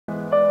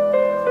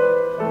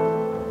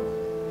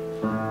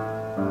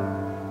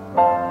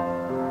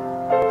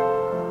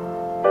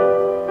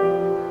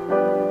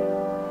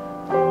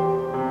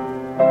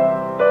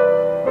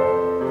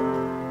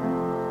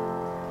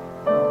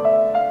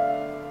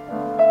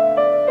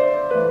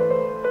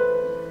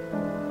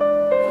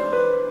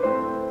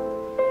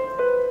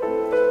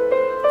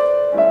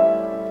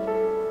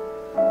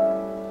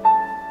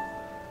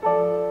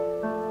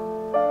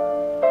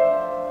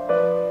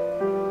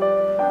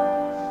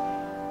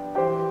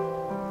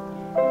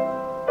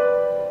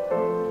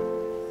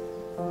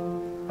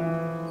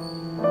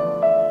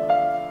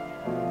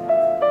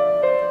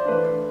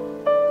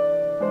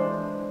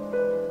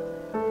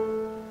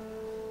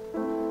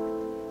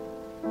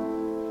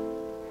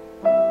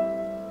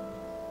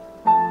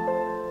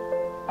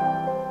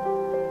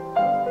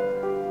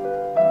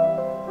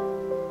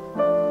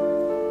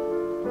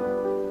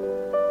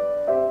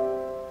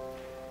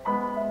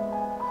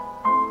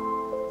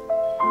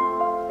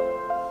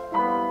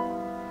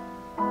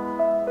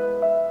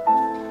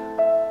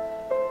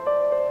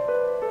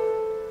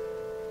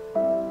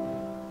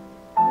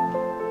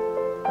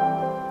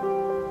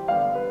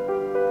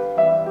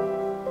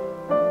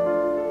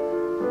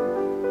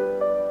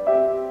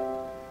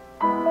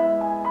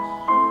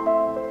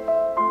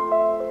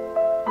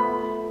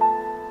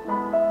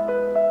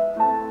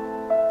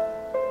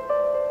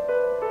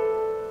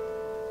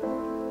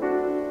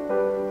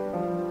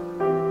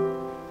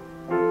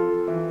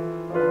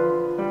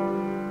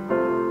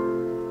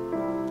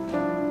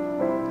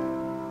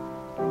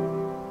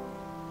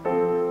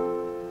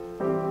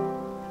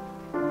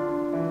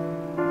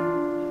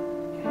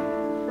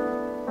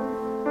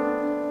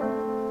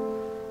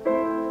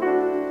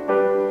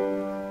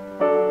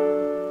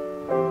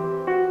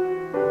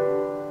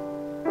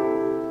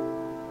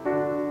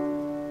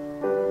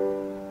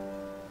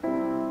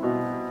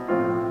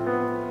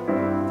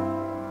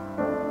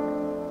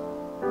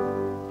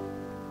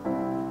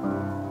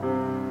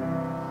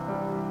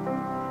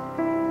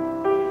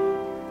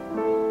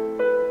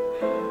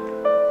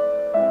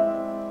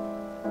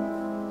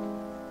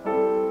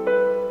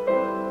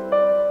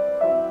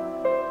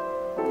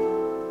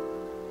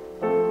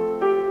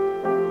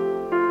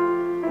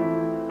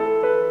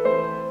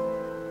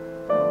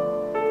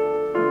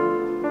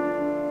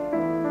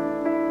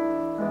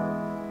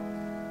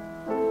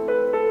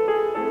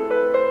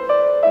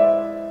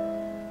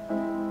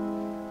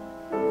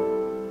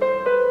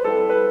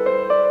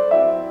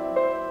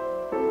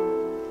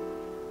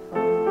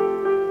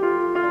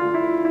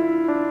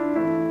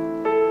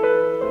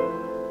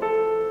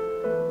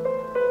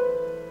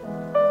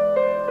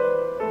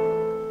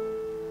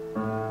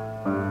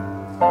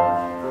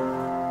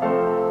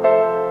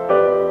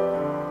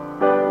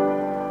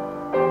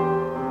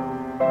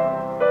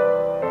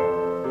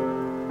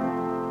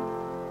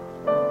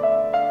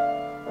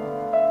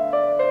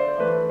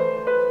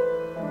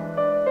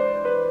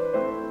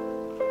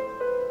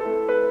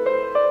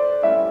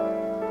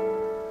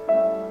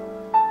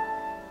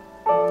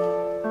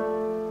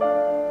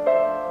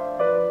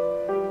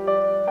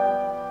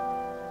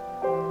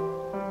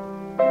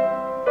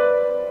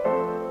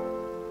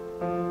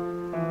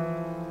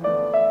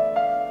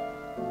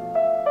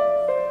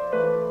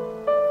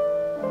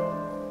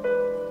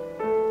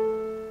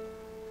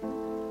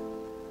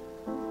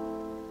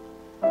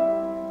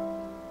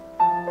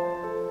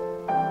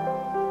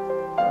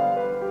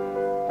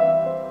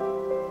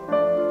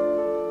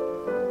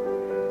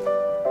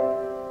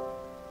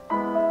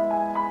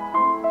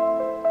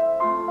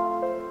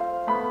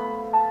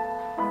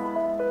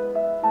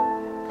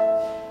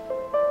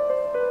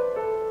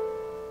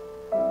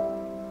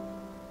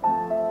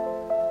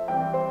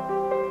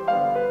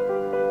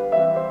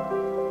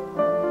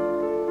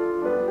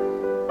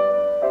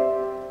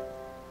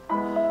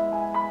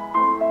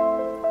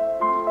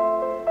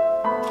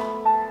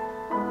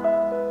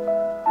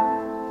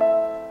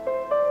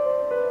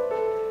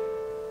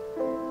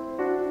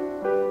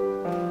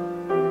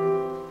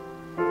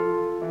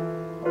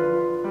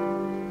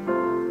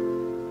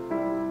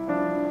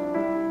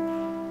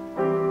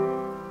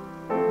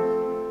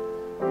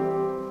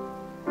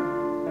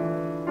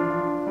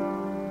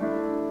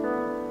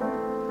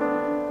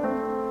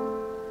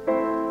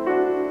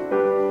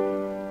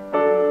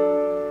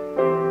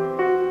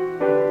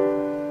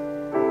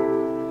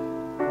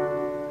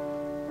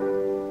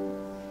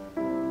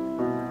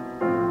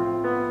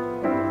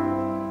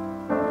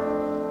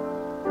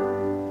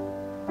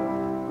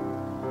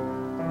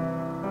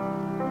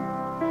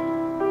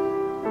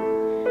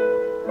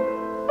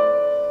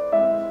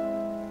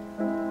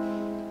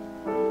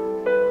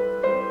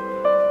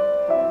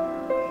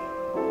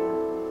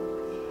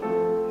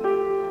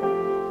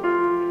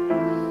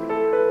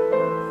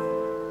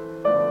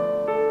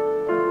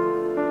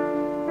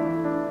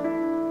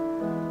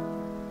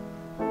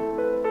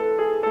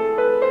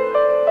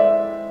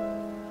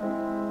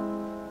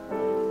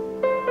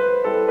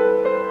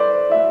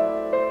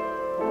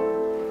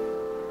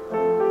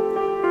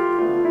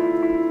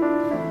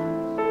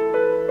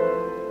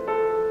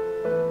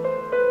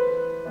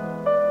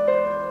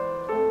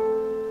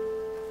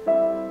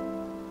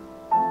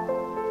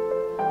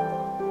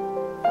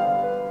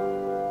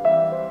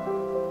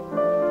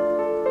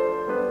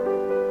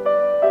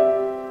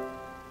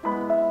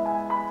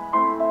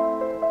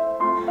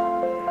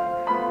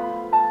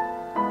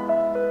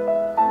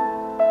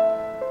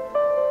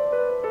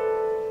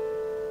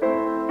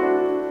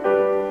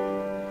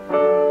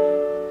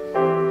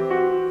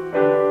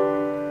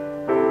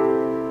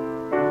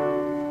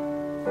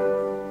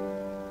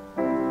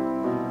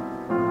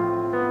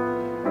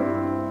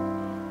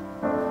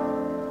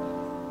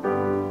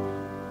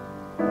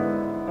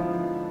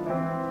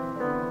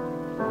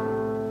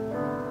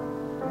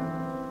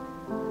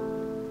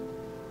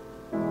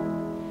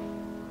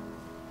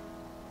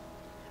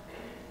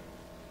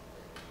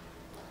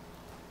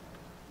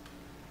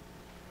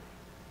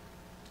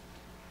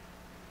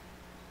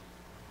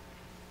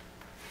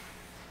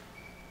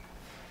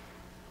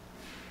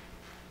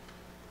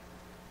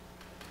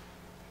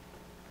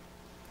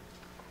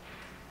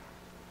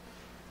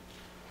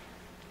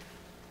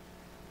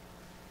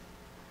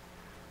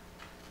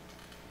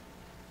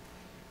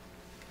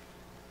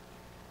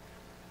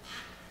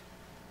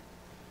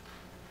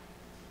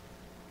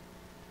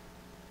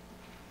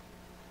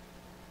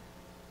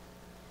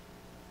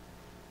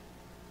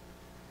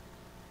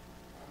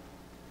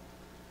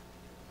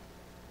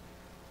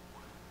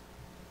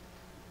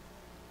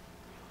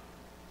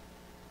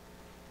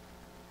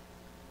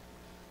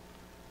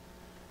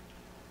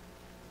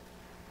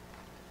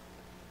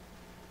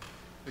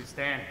Please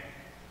stand.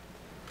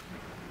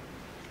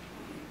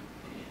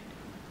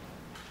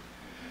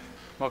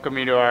 Welcome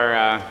you to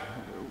our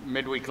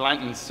midweek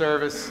Lenten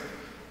service.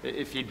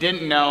 If you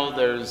didn't know,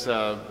 there's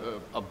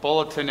a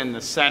bulletin in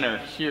the center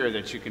here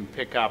that you can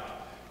pick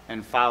up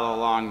and follow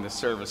along the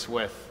service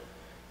with,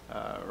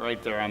 right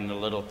there on the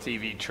little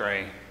TV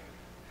tray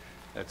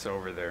that's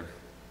over there.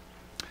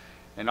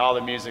 And all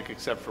the music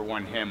except for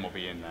one hymn will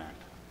be in that.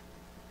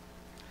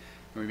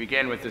 We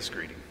begin with this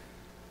greeting.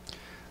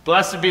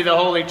 Blessed be the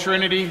Holy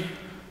Trinity,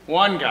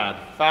 one God,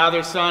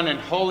 Father, Son, and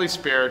Holy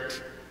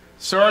Spirit,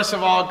 source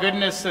of all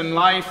goodness and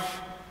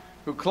life,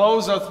 who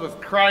clothes us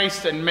with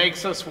Christ and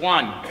makes us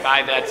one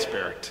by that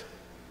Spirit.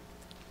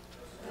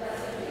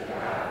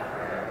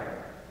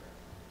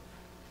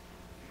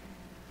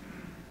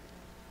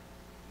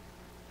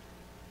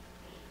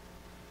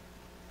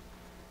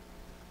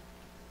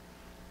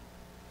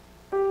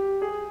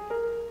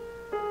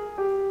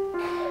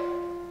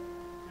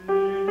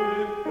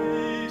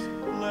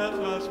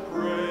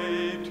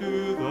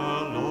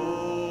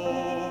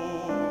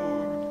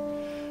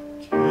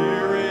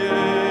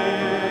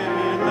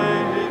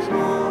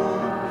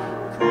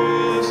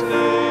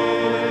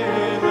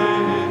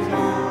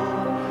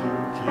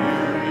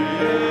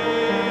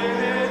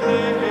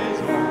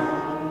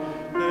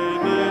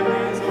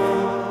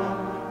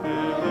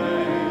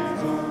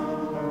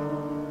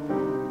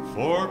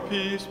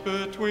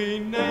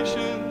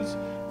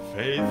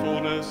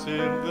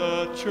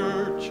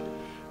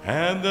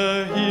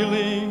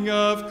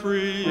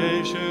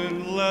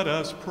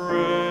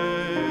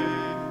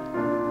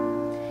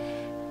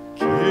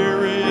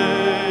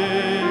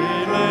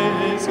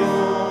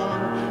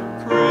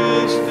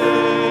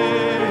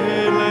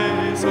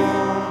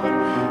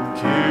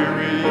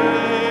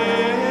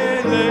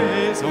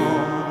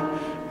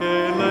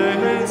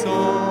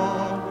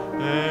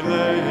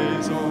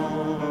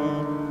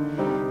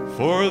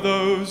 For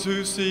those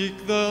who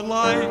seek the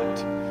light,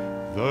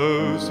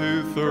 those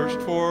who thirst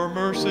for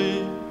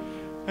mercy,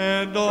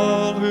 and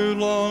all who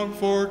long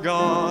for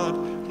God,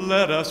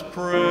 let us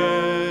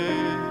pray.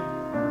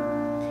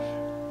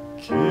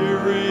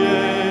 Kyrie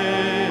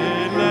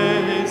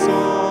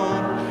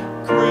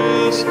eleison,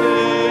 Christe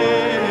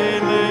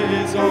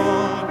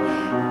eleison,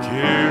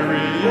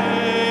 Kyrie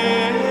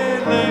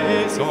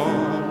eleison,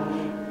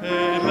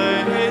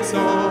 eleison,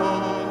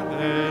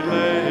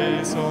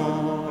 eleison.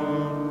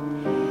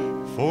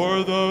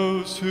 For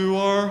those who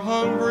are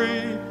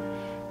hungry,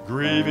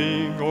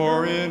 grieving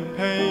or in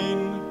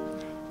pain,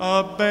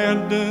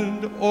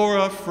 abandoned or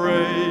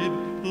afraid,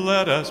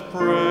 let us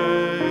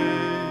pray.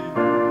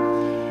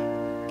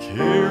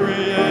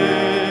 Kyrie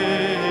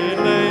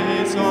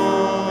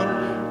eleison,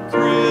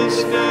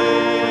 Christe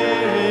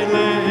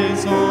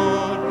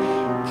eleison,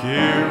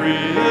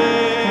 Kyrie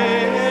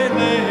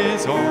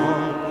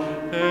eleison,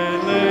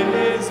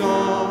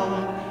 eleison,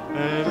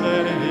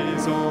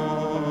 eleison.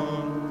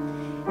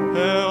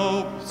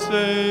 Help,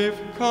 save,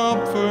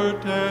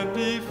 comfort, and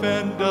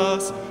defend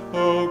us,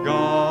 O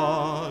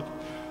God.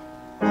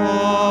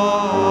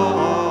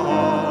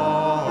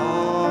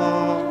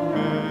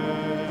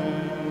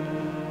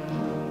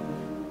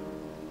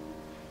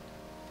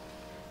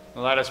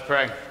 Let us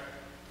pray.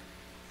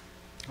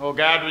 Oh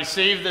God,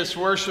 receive this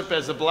worship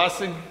as a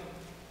blessing.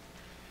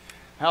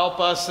 Help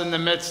us in the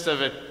midst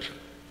of it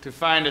to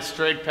find a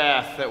straight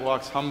path that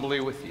walks humbly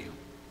with you.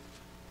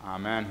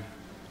 Amen.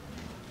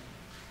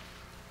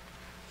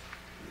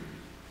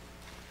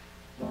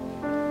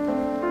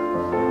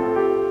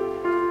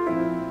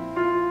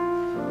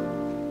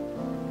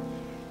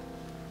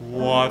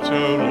 Watch,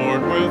 O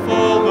Lord, with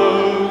all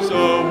those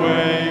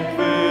awake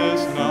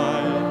this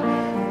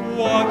night.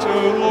 Watch,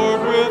 O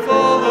Lord, with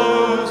all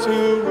those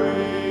who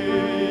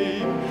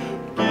weep.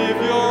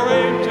 Give your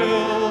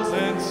angels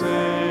and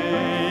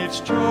saints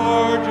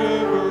charge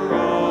over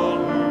all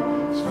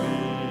who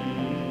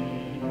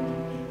sleep.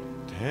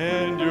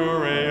 Tend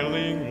your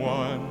ailing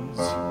ones.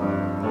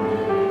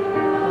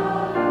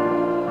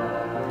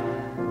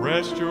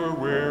 Rest your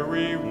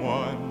weary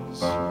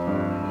ones.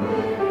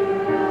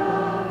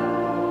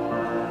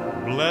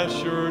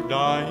 Bless your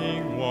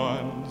dying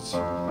ones.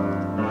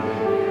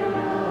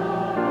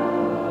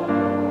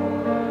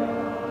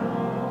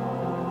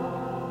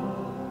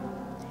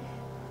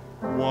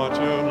 Watch,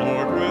 O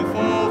Lord, with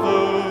all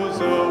those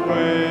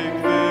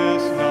awake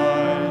this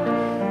night.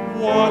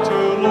 Watch,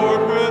 O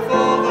Lord, with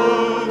all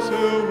those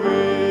who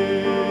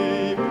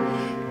weep.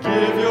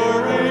 Give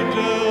your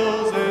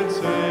angels and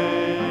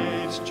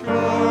saints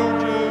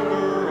charge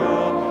over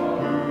all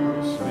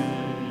who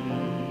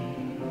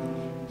sleep.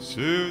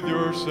 Soothe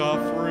your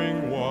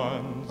suffering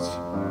ones.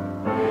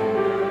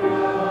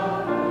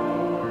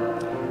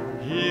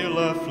 Heal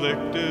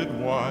afflicted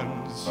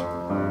ones.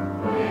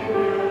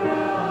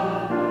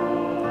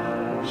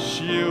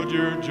 Shield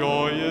your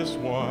joyous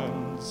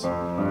ones.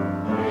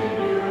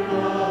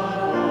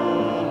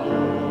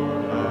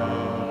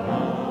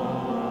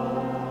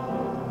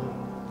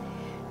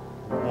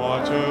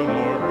 Watch, O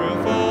Lord,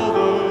 with all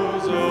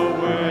those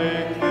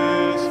awake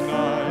this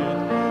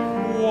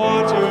night.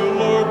 Watch, O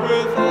Lord,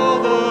 with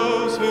all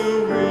those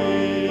who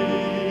weep.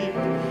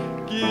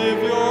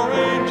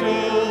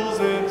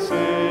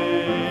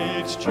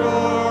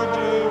 charge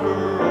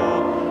over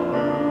all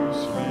who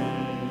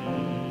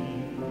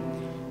sleep.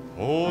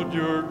 Hold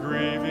your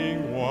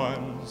grieving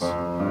ones,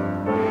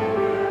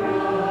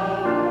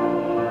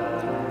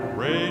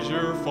 raise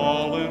your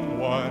fallen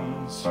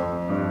ones,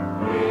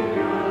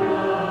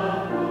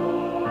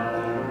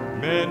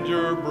 mend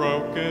your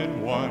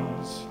broken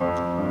ones.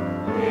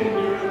 In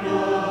your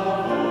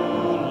love,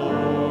 O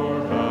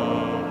Lord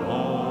of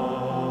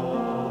all.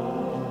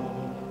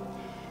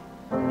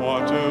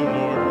 Watch, O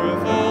Lord,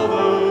 with all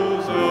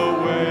those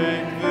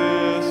awake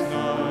this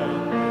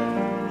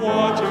night.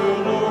 Watch, O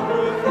Lord,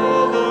 with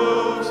all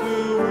those who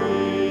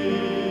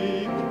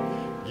weep.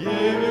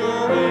 Give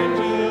your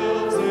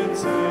angels and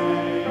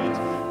saints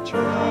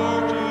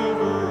charge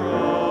over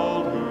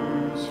all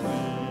who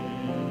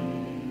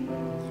sleep.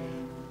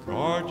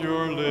 Guard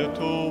your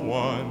little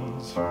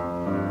ones.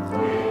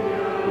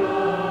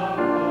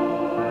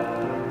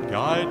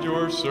 Guide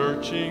your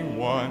searching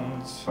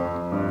ones.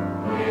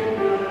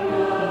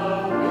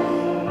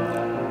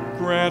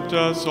 Grant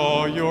us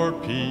all your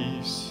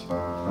peace.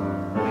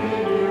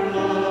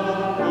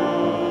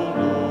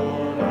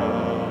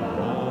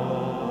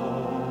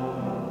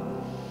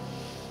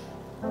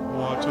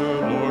 Watch, O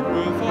Lord,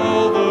 with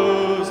all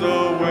those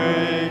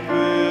awake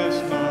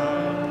this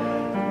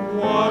night.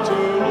 Watch, O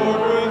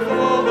Lord, with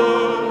all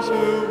those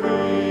who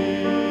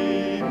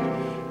weep.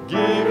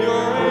 Give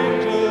your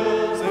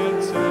angels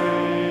and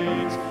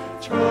saints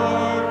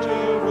charge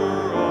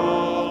over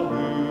all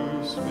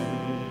who sleep.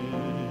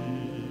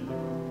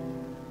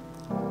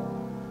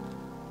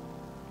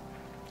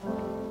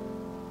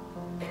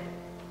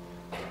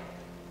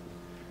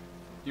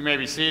 You may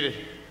be seated.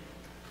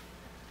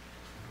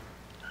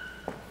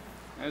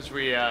 As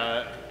we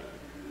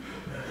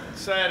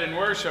said in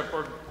worship,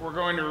 we're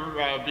going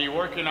to be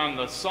working on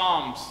the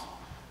Psalms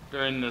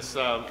during this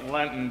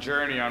Lenten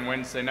journey on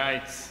Wednesday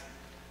nights.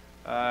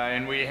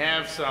 And we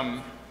have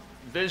some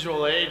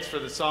visual aids for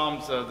the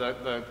Psalms,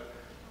 the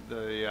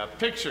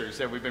pictures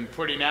that we've been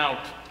putting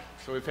out.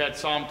 So we've had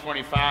Psalm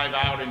 25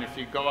 out, and if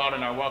you go out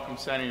in our Welcome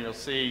Center, you'll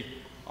see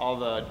all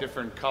the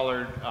different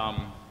colored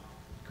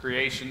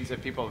creations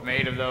that people have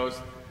made of those.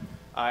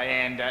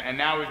 And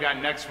now we've got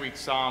next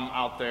week's Psalm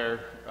out there.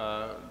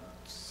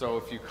 So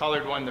if you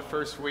colored one the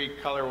first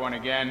week, color one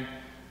again.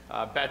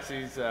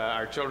 Betsy's,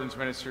 our children's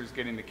minister, is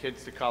getting the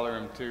kids to color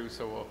them too,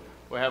 so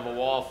we'll have a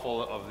wall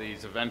full of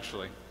these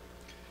eventually.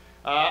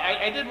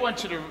 I did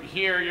want you to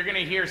hear, you're going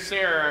to hear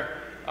Sara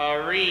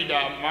read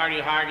Marty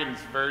Haugen's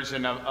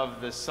version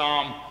of the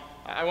Psalm.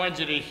 I wanted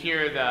you to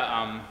hear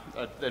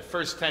the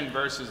first 10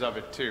 verses of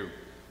it too.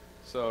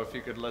 So if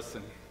you could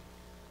listen.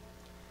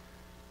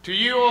 To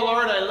you, O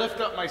Lord, I lift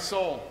up my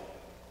soul.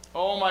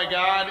 O my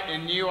God,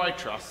 in you I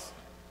trust.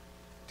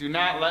 Do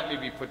not let me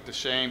be put to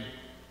shame.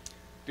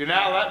 Do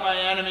not let my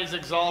enemies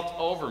exult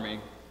over me.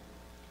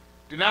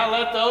 Do not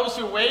let those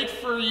who wait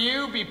for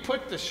you be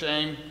put to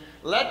shame.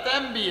 Let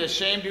them be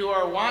ashamed who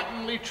are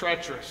wantonly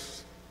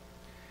treacherous.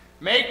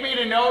 Make me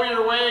to know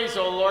your ways,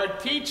 O Lord.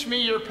 Teach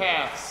me your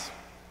paths.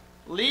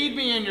 Lead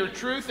me in your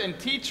truth and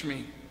teach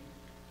me.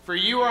 For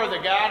you are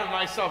the God of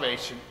my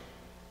salvation.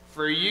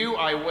 For you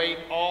I wait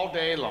all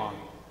day long.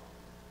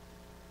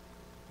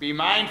 Be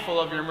mindful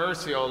of your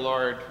mercy, O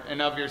Lord,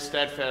 and of your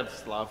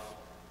steadfast love.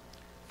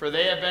 For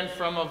they have been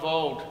from of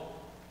old.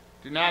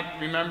 Do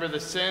not remember the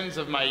sins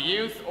of my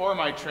youth or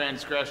my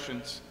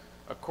transgressions.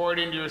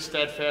 According to your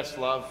steadfast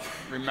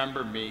love,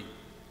 remember me.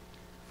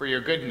 For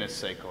your goodness'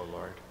 sake, O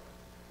Lord.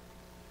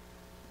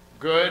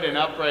 Good and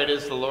upright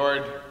is the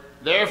Lord.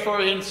 Therefore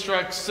he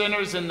instructs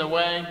sinners in the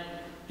way.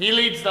 He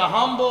leads the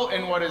humble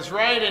in what is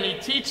right, and he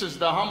teaches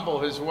the humble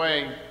his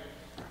way.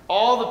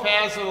 All the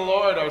paths of the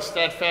Lord are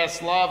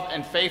steadfast love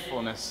and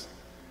faithfulness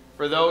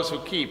for those who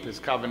keep his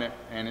covenant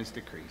and his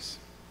decrees.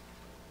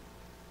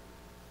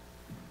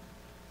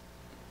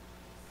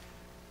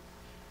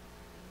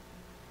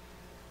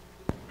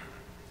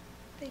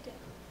 They did.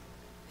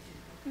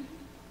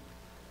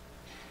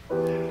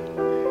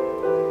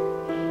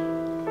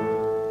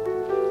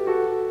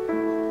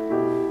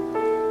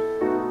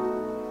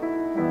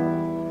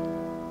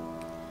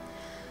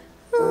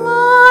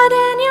 Lord,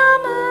 in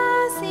your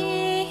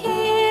mercy,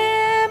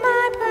 hear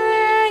my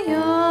prayer.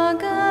 Your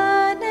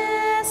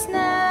goodness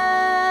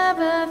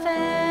never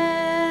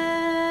fails.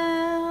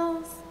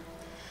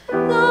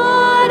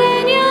 Lord,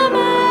 in your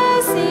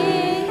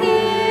mercy,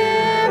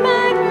 hear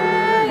my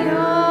prayer.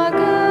 Your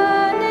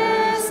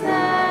goodness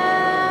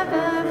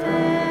never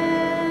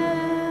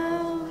fails.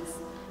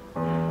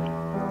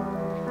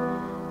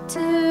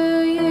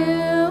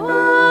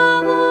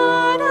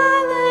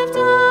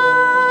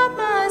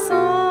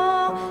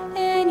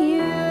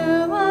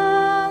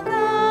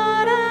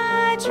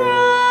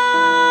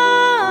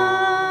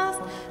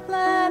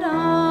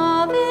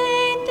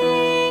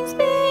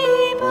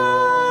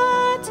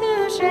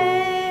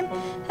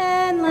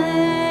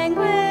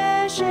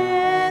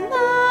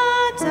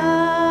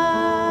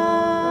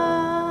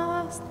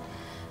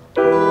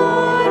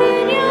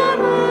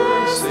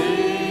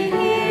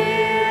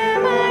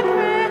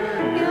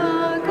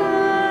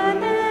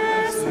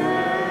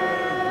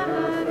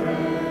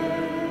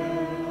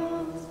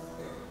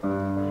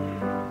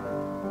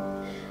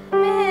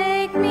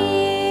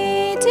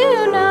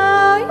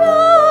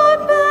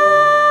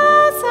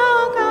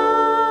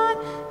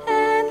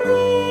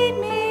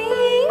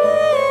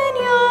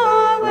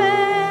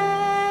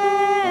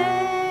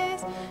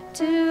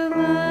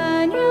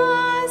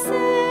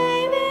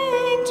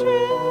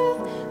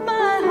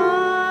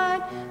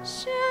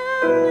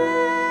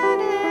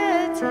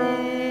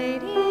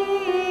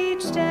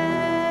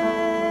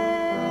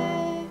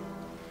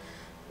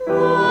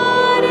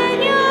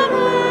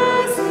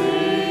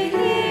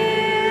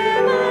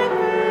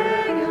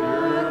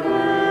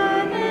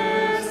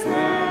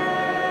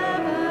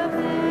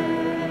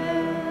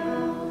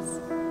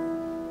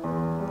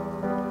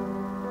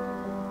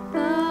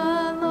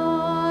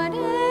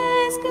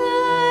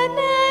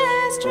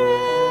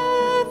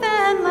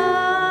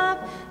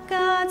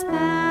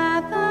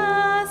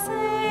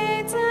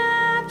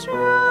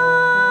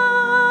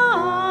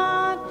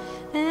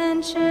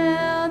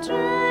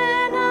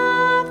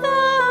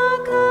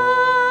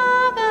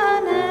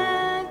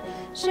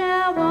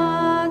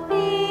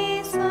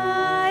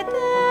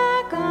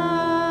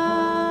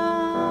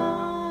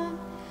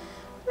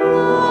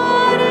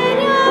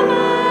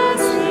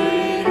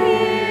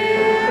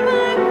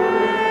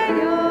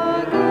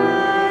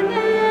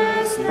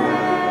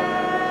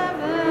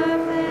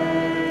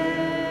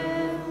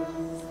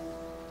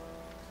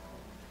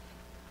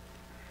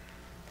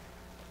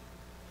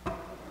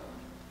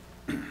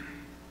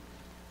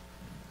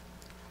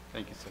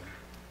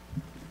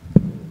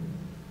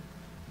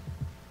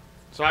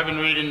 So I've been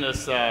reading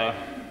this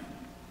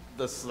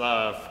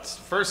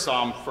first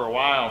psalm for a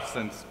while,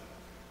 since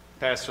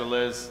Pastor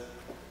Liz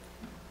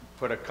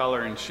put a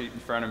coloring sheet in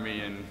front of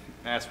me and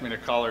asked me to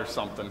color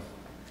something,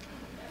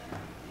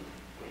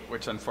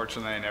 which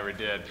unfortunately I never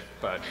did.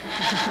 But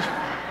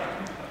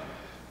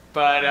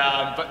the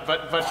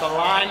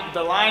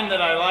line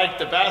that I like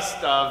the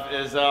best of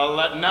is,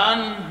 "Let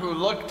none who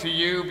look to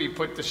you be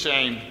put to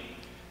shame.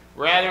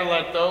 Rather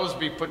let those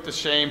be put to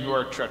shame who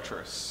are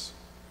treacherous."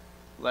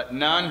 Let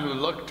none who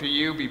look to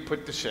you be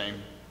put to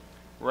shame.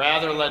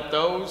 Rather let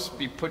those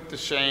be put to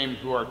shame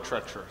who are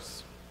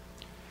treacherous.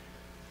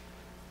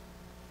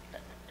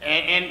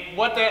 And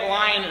what that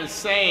line is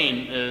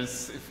saying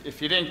is,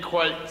 if you didn't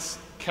quite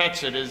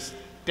catch it, is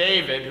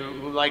David,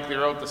 who likely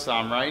wrote the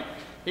psalm, right?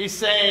 He's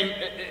saying,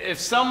 if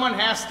someone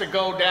has to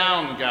go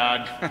down,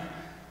 God,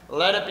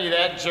 let it be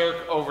that jerk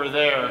over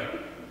there,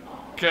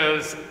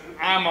 because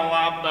I'm a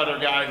lot better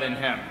guy than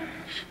him.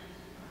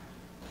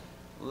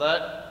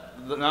 Let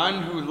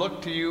none who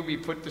look to you be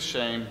put to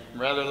shame.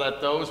 Rather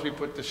let those be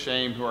put to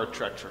shame who are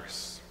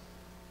treacherous.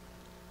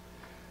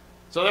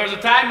 So there's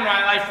a time in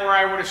my life where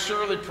I would have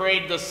surely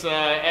prayed this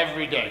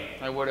every day.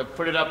 I would have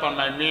put it up on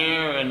my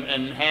mirror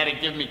and had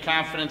it give me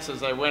confidence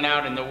as I went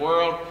out in the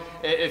world.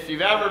 If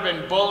you've ever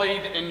been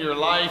bullied in your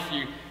life,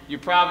 you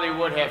probably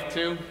would have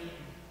too.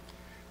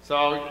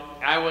 So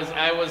I was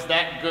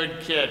that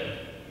good kid.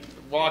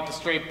 Walked a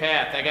straight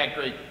path. I got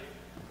great.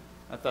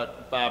 I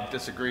thought Bob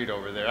disagreed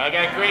over there. I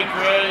got great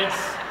grades.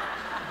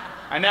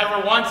 I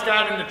never once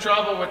got into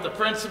trouble with the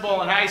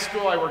principal in high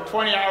school. I worked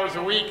 20 hours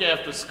a week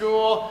after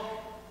school,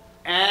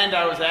 and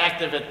I was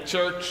active at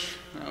church.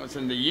 I was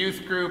in the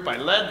youth group. I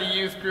led the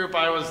youth group.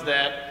 I was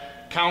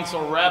that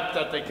council rep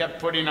that they kept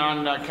putting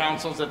on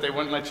councils that they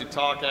wouldn't let you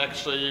talk,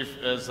 actually,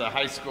 as a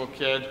high school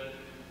kid.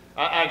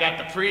 I got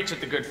to preach at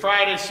the Good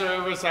Friday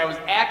service. I was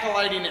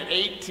acolyting at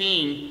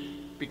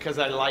 18 because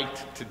I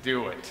liked to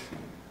do it.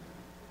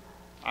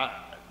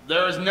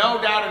 There is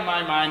no doubt in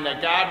my mind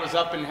that God was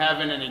up in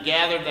heaven and he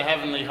gathered the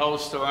heavenly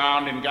host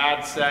around, and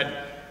God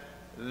said,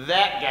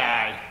 that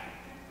guy,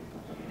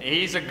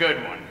 he's a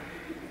good one.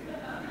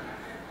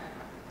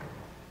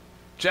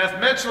 Jeff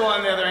Mitchell,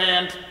 on the other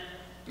hand,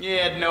 he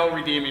had no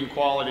redeeming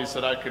qualities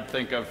that I could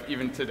think of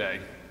even today.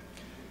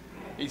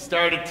 He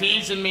started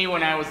teasing me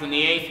when I was in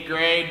the 8th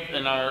grade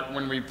and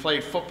when we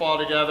played football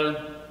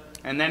together,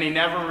 and then he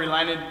never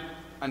relented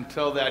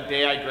until that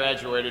day I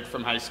graduated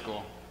from high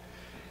school.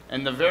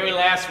 And the very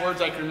last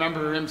words I can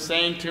remember him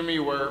saying to me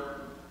were,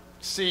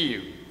 "See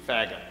you,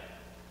 faggot."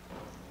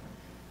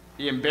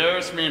 He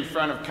embarrassed me in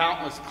front of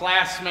countless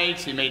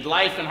classmates. He made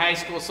life in high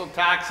school so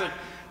toxic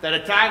that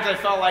at times I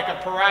felt like a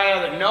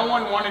pariah that no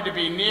one wanted to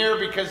be near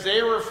because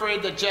they were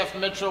afraid that Jeff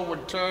Mitchell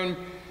would turn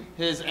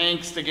his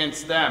angst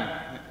against them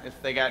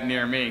if they got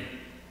near me.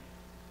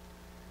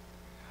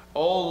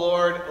 Oh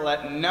Lord,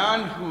 let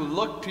none who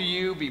look to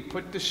you be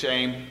put to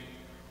shame.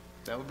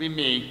 That would be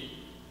me.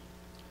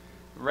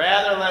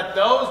 Rather, let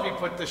those be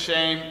put to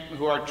shame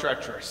who are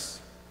treacherous.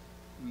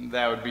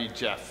 That would be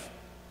Jeff.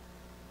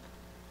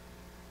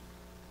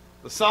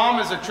 The psalm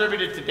is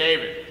attributed to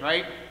David,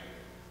 right?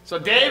 So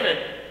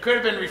David could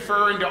have been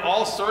referring to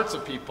all sorts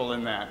of people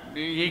in that.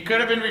 He could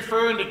have been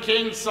referring to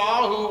King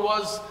Saul, who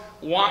was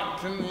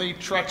wantonly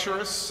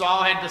treacherous.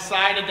 Saul had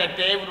decided that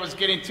David was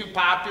getting too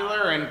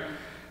popular and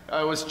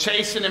was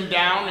chasing him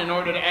down in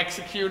order to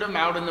execute him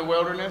out in the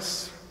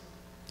wilderness.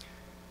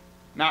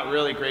 Not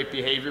really great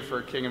behavior for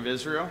a king of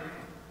Israel.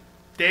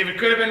 David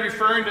could have been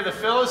referring to the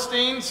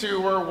Philistines, who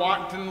were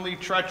wantonly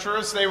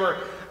treacherous. They were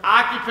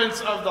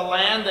occupants of the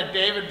land that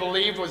David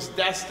believed was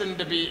destined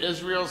to be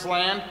Israel's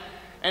land.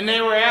 And they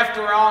were,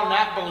 after all,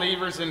 not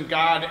believers in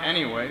God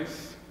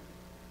anyways.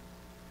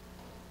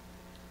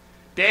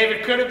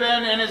 David could have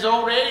been in his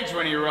old age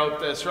when he wrote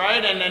this,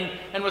 right?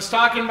 And was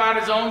talking about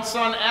his own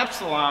son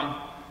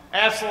Absalom.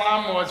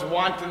 Absalom was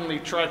wantonly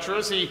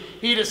treacherous.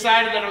 He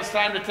decided that it was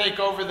time to take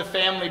over the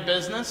family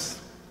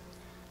business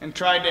and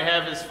tried to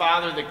have his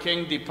father, the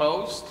king,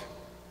 deposed.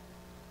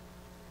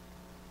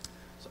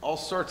 So all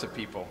sorts of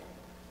people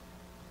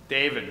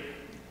David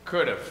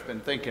could have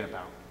been thinking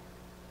about.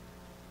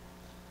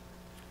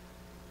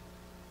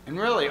 And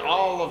really,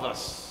 all of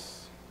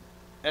us,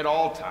 at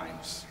all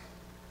times,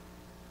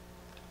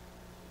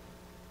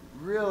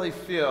 really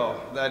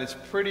feel that it's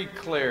pretty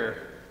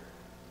clear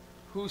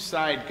whose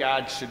side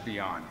God should be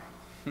on.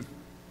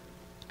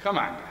 Come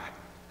on, God.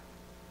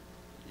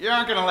 You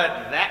aren't going to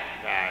let that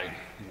guy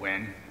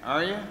win,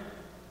 are you?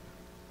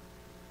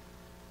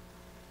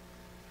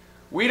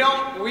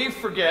 We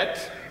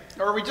forget,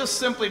 or we just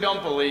simply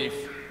don't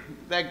believe,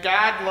 that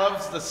God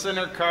loves the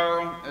sinner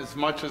Karl as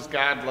much as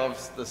God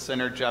loves the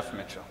sinner Jeff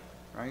Mitchell,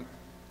 right?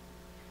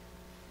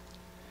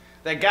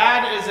 That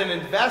God is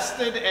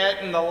invested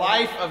in the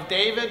life of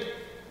David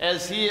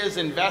as he is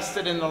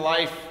invested in the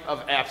life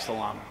of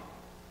Absalom.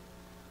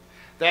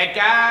 That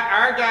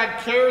our God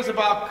cares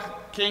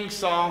about King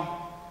Saul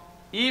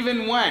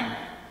even when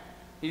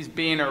he's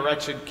being a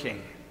wretched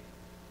king.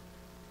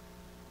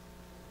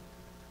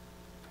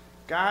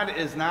 God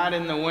is not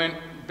in the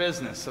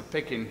business of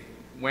picking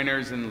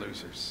winners and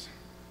losers.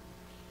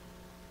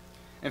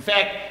 In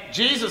fact,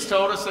 Jesus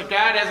told us that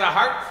God has a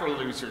heart for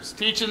losers,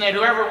 teaching that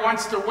whoever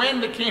wants to win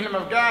the kingdom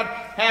of God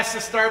has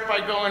to start by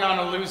going on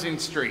a losing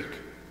streak.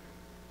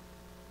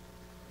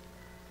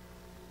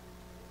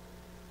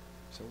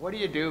 So what do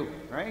you do,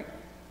 right?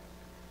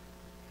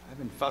 I've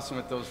been fussing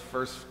with those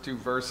first two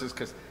verses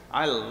because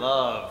I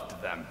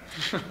loved them.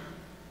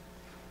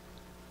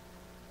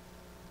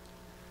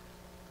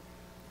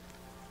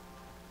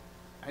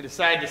 I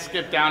decided to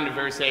skip down to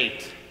verse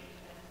 8.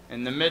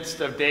 In the midst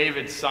of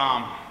David's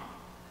psalm,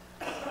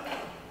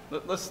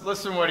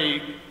 listen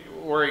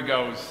where he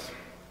goes.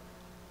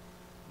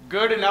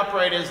 Good and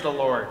upright is the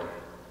Lord.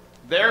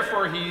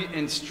 Therefore he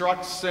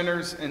instructs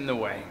sinners in the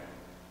way.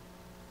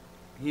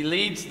 He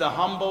leads the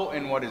humble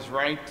in what is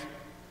right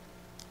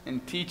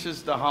and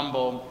teaches the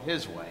humble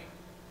his way.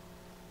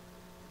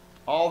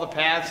 All the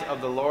paths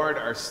of the Lord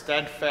are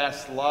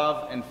steadfast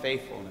love and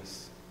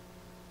faithfulness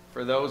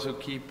for those who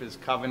keep his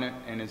covenant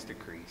and his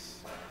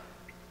decrees.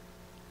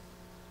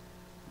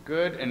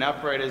 Good and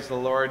upright is the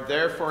Lord,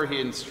 therefore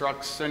he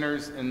instructs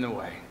sinners in the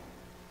way.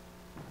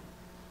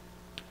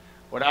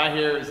 What I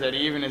hear is that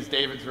even as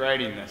David's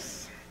writing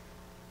this,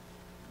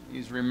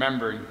 he's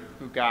remembering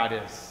who God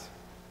is,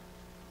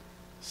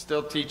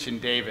 still teaching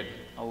David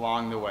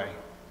along the way.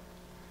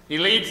 He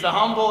leads the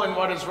humble in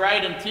what is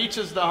right and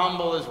teaches the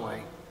humble his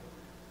way.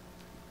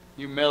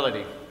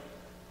 Humility,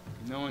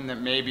 knowing that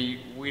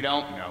maybe we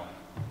don't know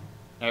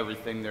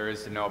everything there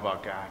is to know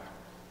about God,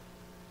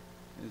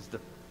 is the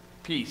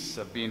peace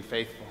of being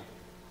faithful.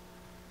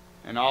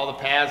 And all the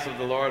paths of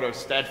the Lord are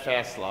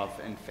steadfast love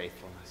and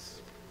faithfulness.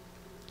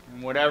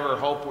 And whatever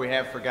hope we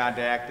have for God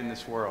to act in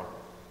this world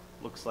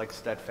looks like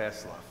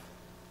steadfast love.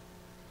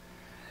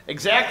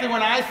 Exactly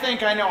when I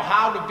think I know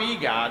how to be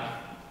God,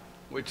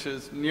 which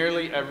is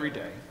nearly every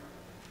day,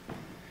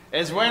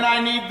 is when I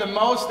need the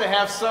most to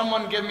have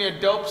someone give me a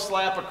dope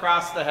slap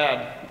across the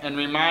head and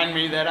remind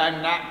me that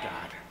I'm not God.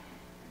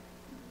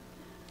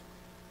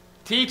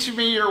 Teach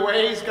me your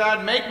ways,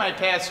 God. Make my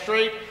path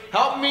straight.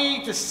 Help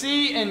me to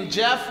see in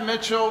Jeff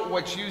Mitchell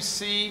what you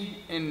see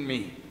in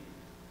me.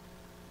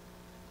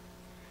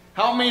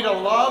 Help me to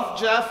love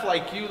Jeff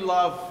like you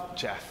love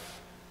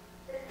Jeff.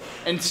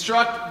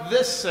 Instruct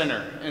this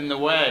sinner in the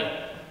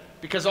way,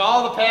 because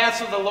all the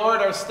paths of the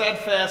Lord are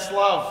steadfast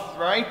love,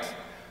 right?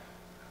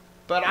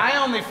 But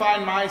I only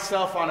find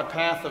myself on a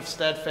path of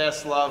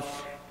steadfast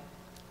love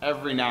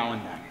every now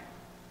and then,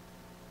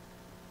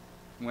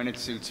 when it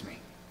suits me.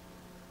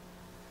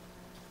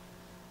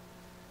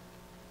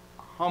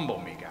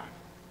 Humble me, God,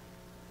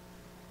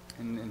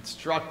 and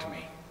instruct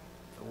me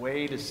the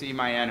way to see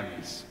my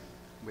enemies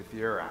with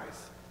your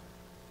eyes.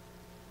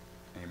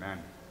 Amen.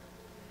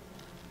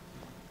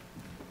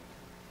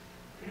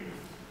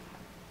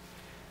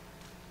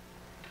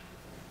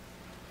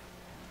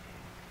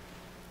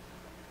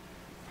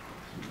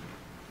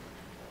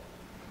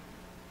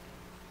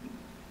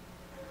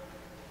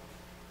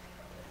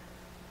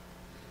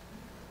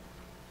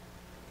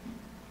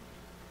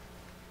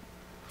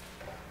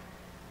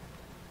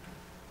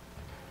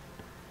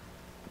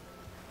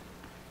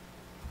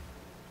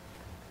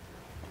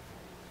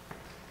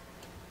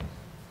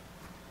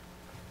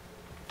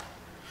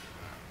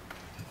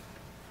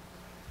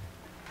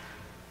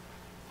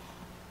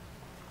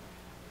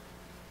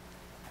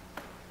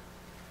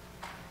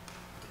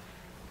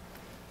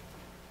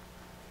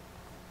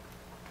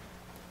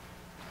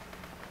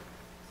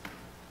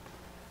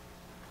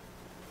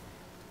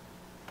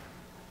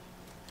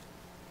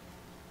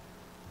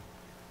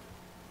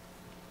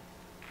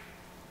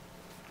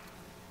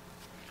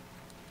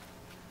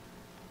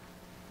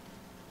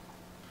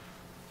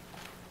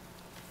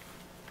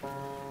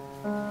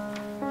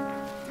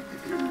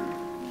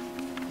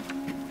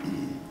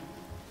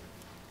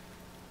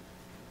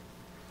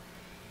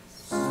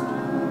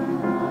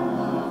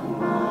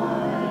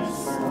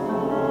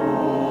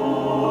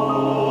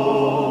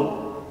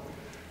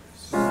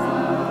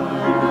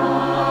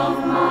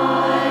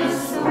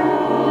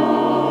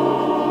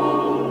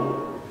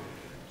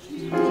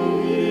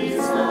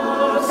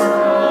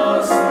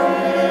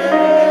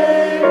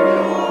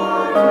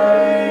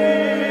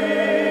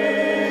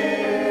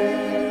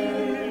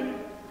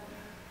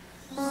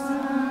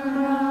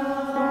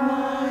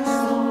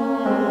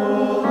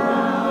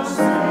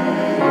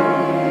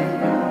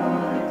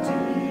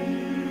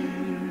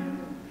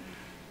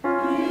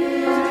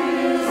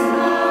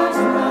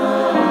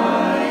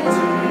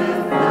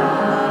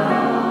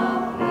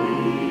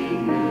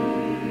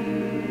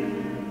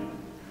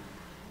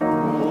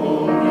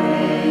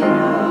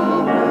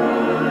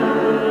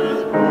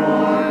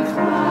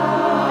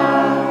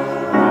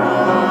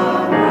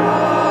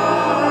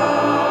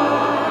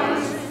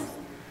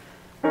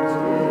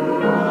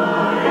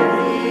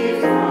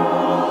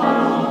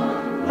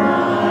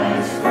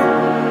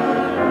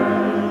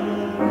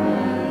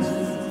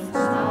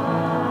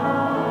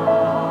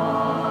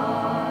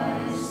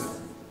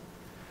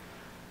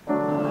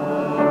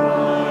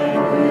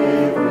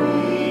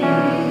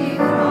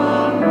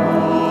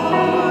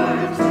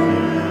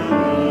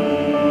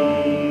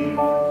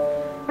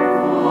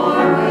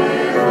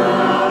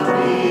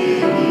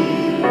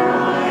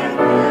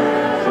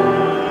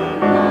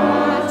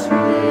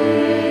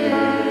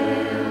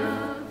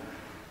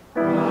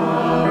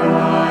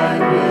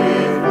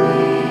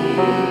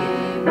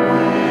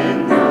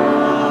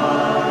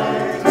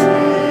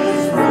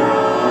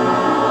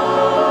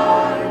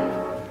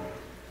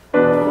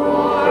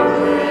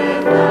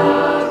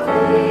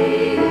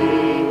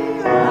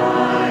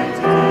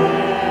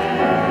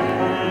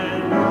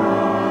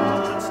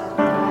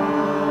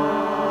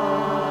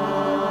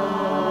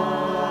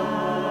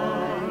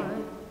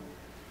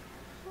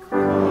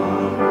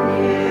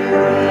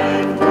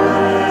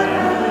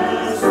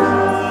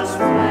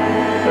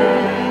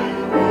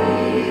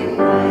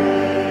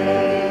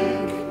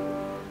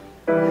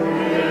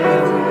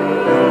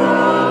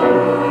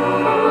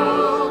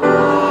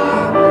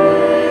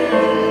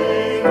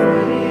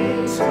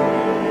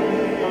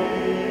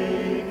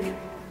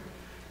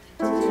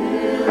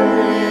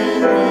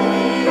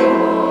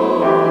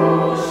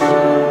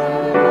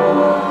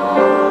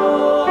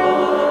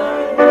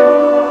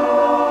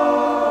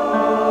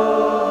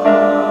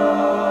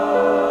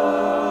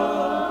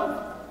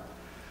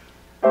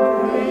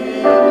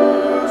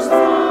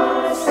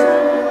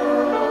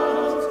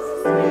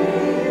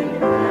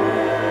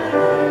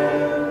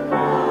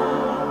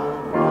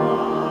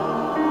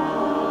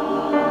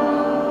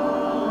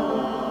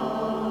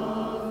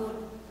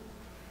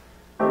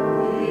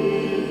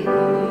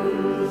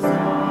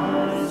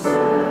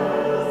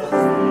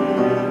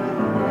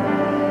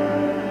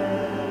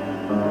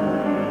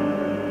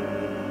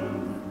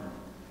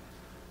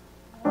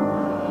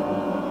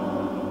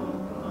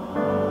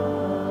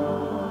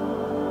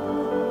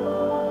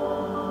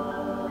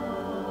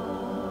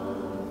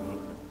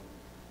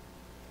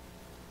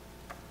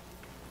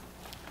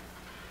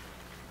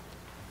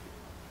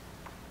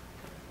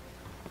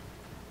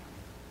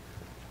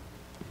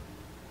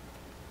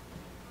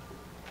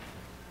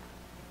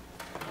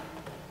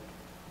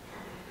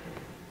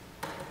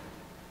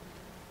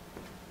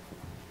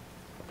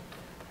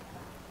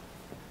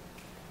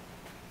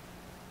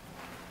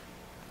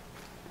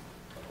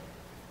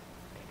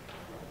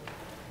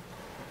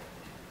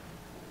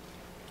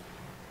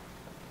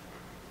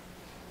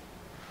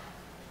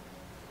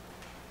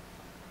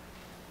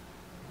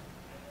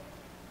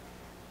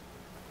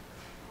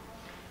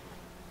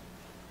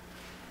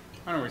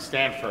 Why don't we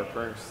stand for our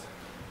prayers?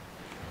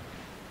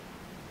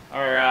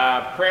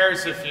 Our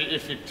prayers,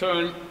 if you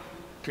turn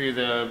to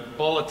the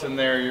bulletin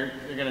there,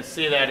 you're going to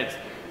see that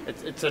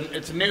it's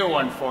a new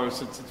one for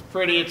us. It's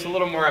pretty. It's a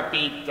little more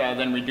upbeat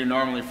than we do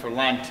normally for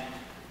Lent.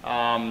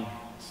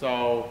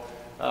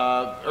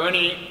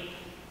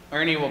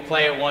 Ernie will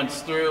play it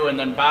once through, and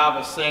then Bob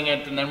will sing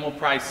it, and then we'll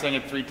probably sing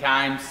it 3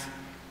 times,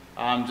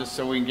 just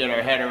so we can get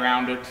our head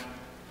around it.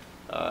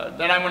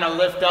 Then I'm going to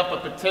lift up a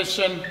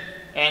petition,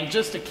 and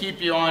just to keep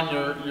you on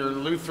your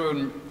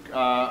Lutheran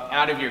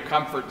out of your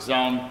comfort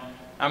zone,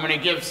 I'm going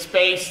to give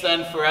space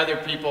then for other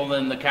people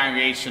in the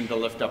congregation to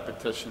lift up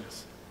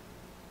petitions.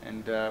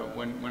 And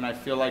when I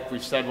feel like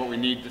we've said what we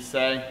need to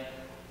say,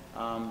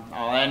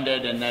 I'll end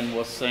it, and then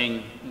we'll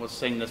sing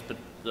this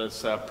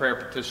prayer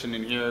petition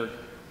in here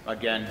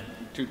again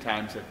 2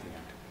 times at the end.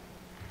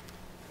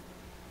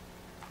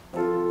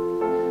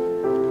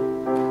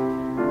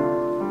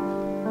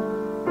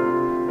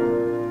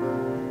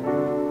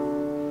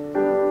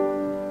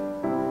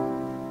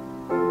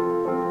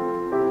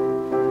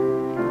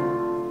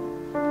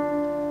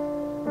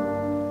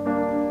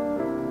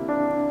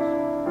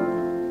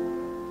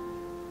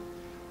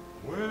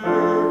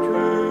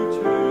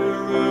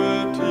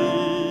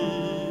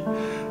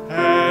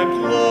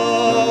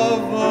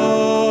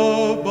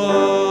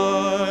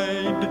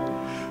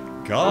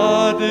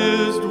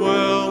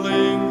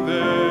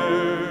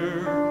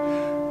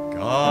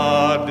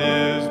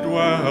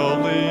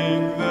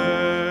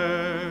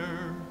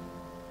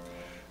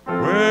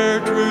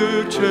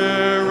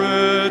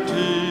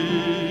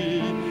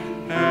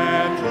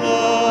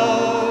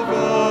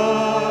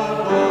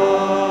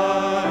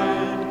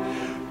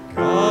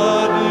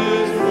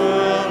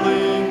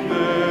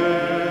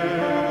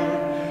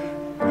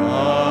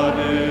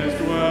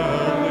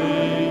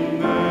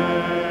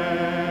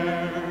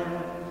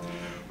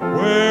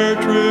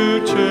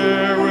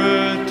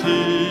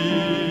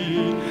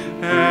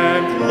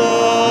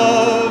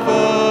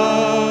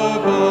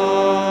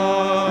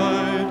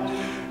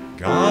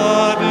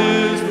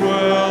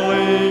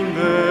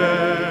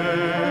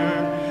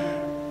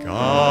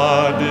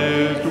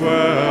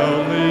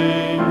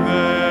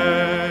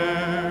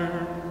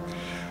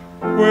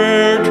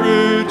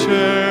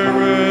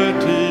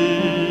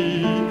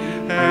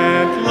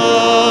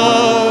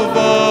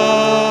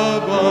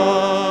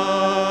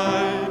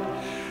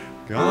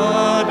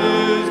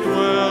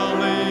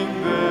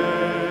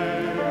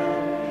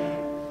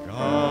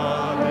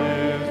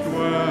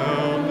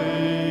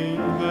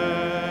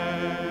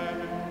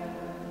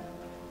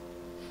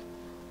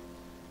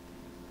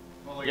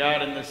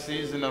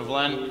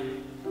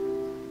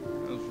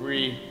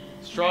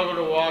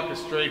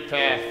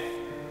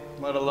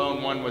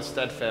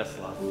 Steadfast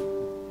love.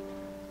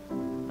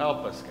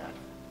 Help us, God.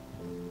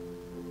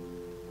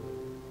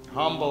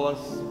 Humble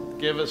us,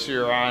 give us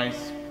your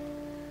eyes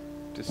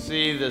to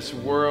see this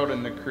world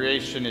and the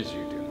creation as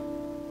you do,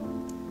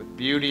 with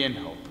beauty and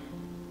hope.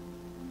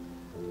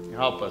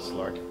 Help us,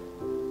 Lord.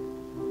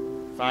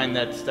 Find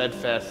that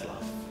steadfast love.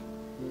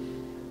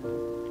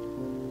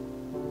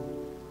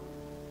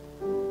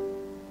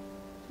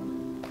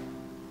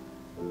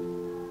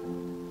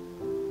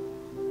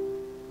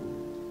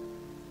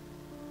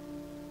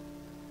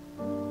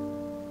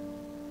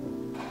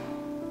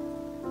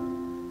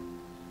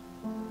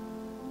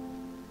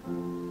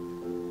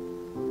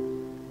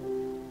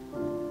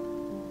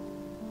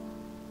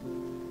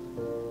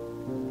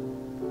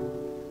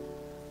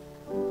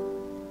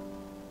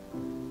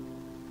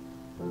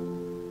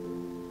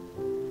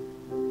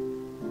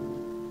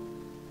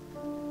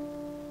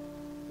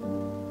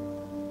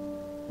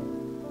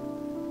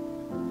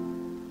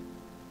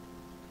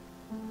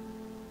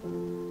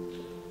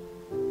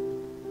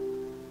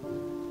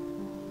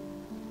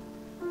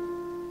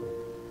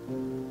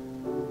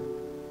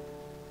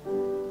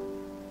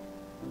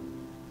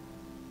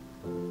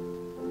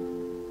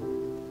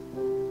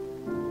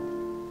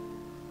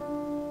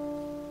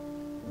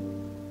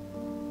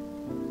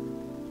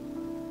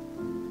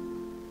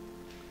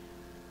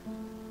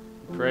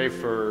 Pray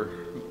for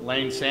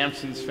Lane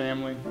Sampson's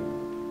family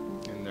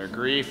and their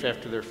grief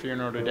after their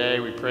funeral today.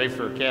 We pray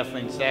for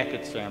Kathleen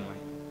Sackett's family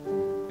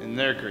and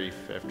their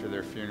grief after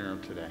their funeral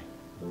today.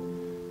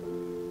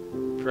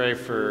 Pray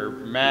for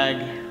Meg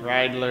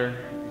Reidler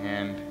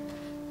and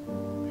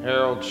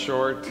Harold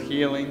Short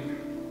healing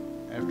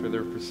after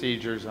their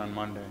procedures on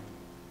Monday.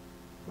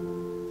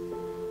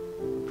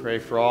 Pray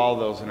for all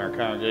those in our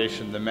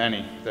congregation, the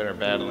many that are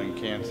battling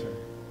cancer.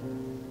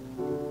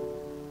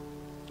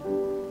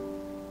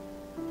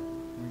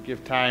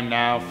 Give time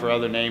now for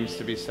other names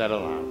to be said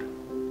aloud.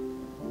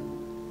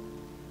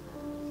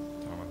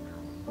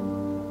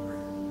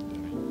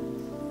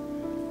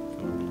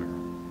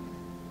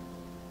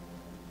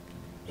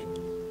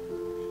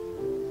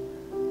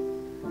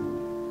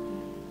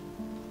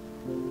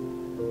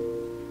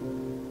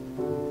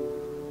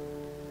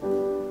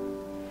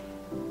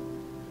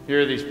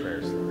 Hear these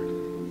prayers, Lord.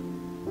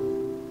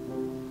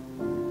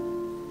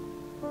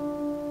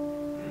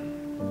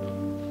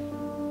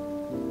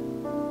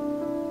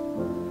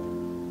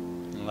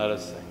 Let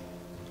us sing.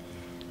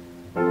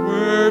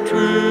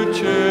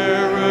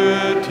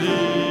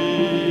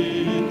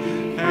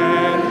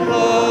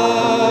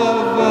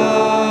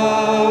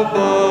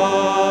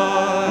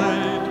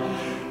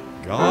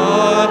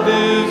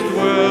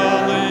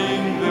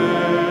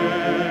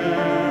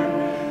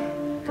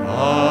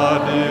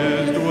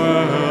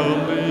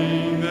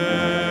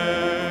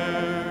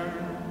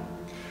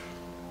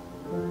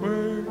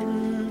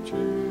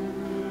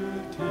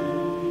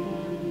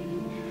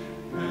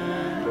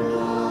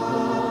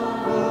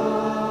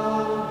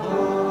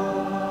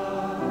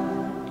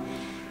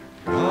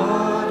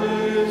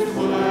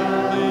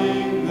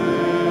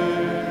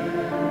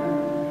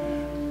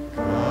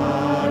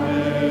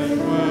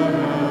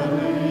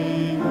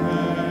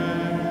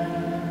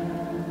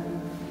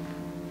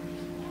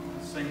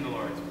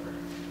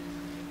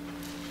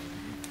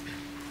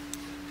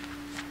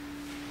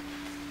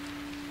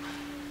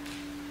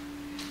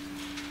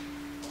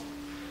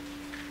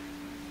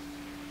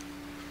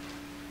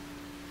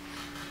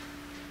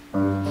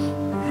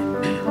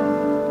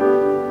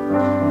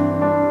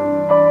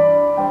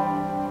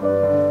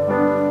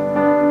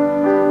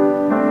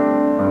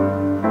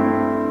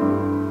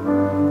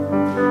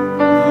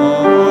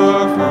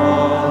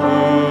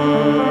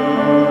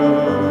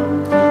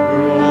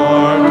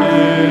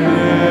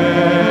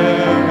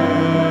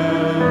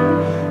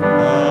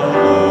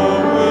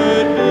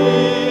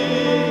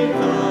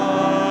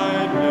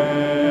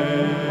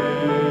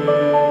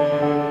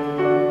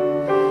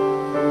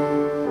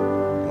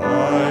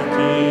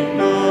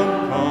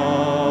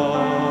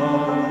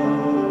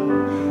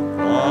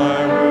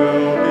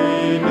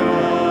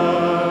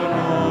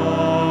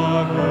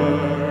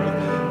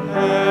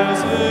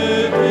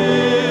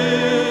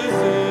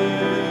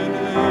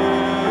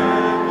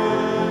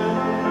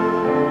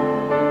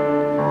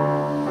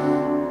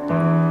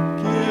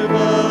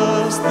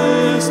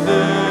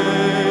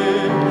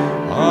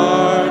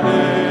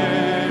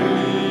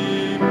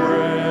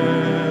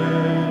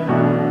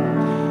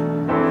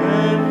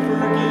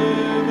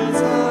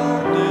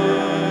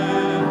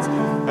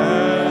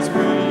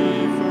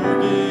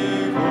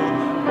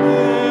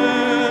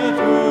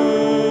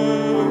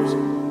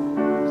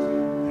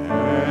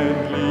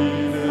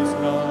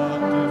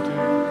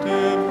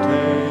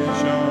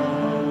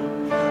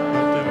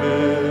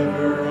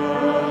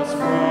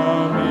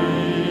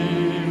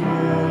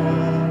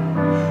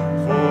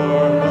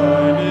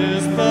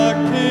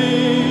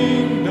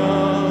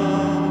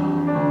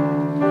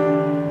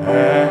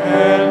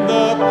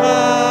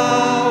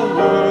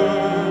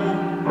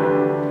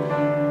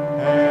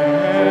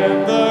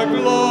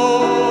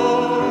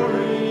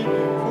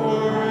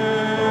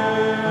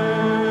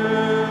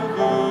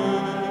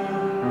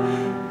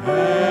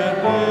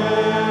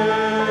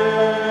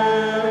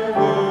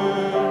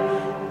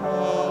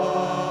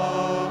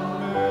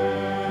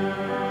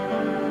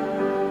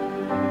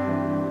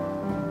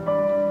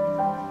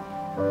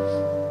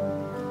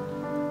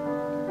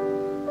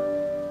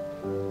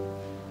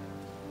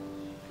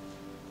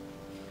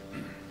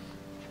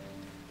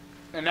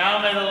 And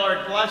now may the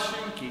Lord bless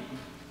you and keep you.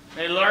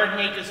 May the Lord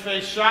make his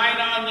face shine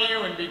on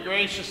you and be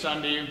gracious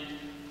unto you.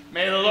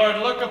 May the Lord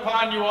look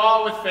upon you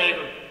all with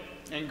favor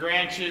and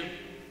grant you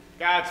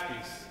God's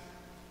peace.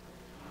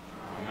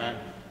 Amen.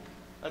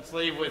 Let's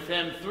leave with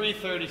hymn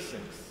 336,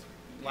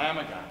 Lamb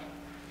of God.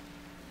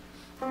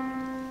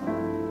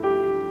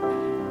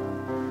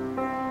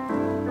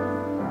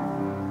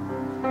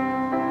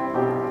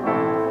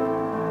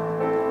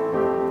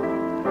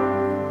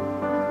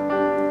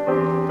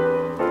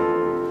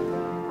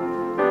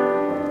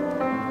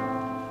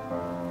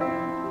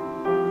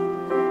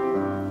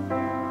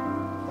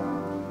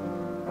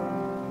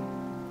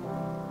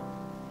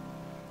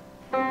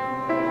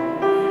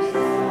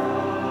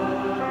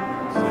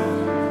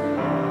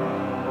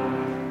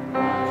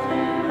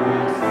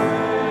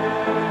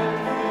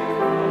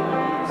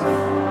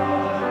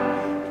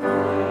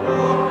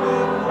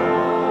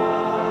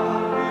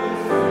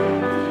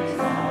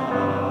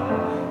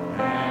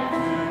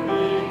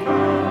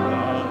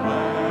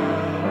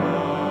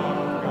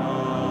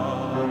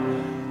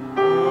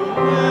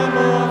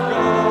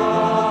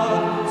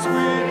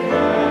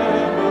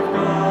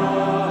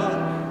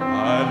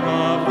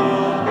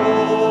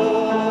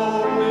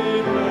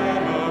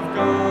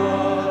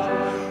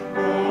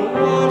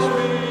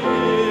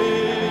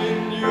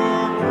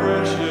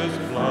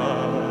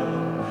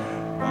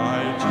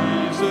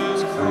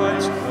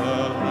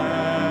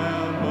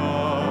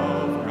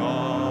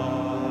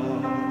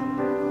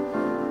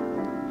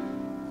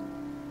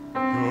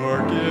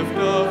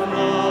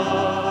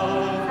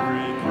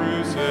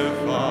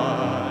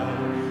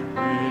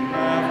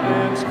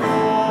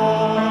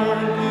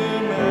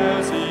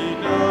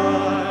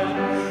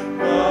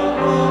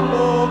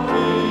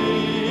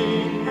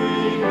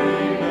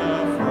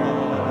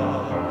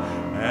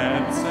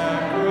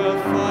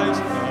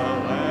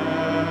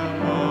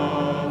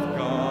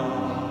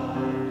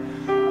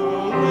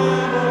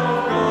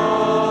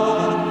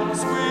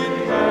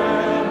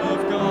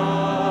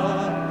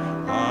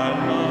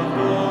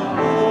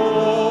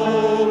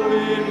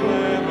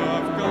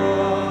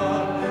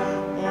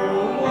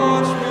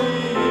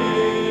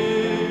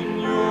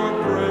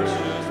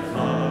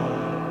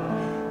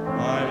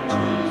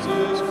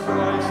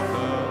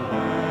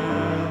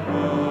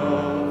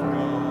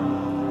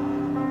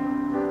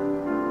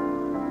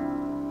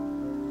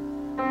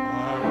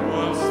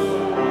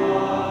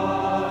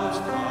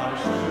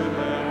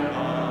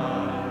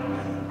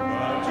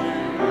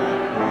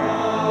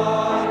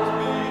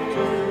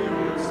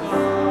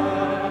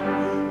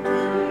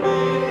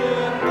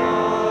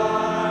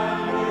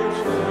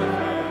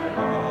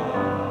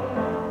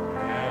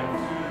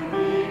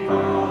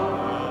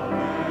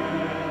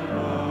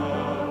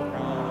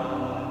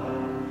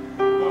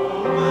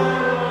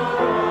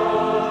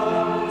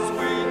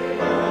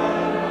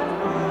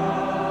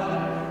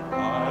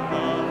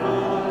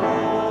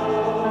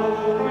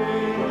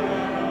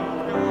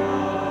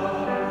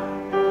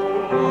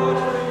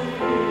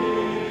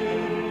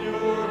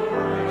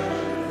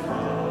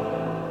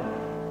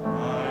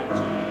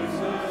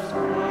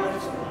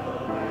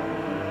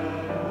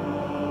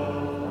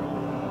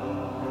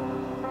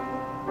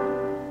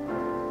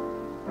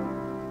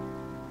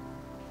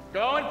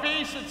 Go in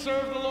peace and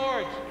serve the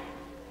Lord.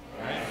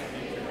 Thanks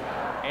be to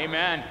God.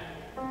 Amen.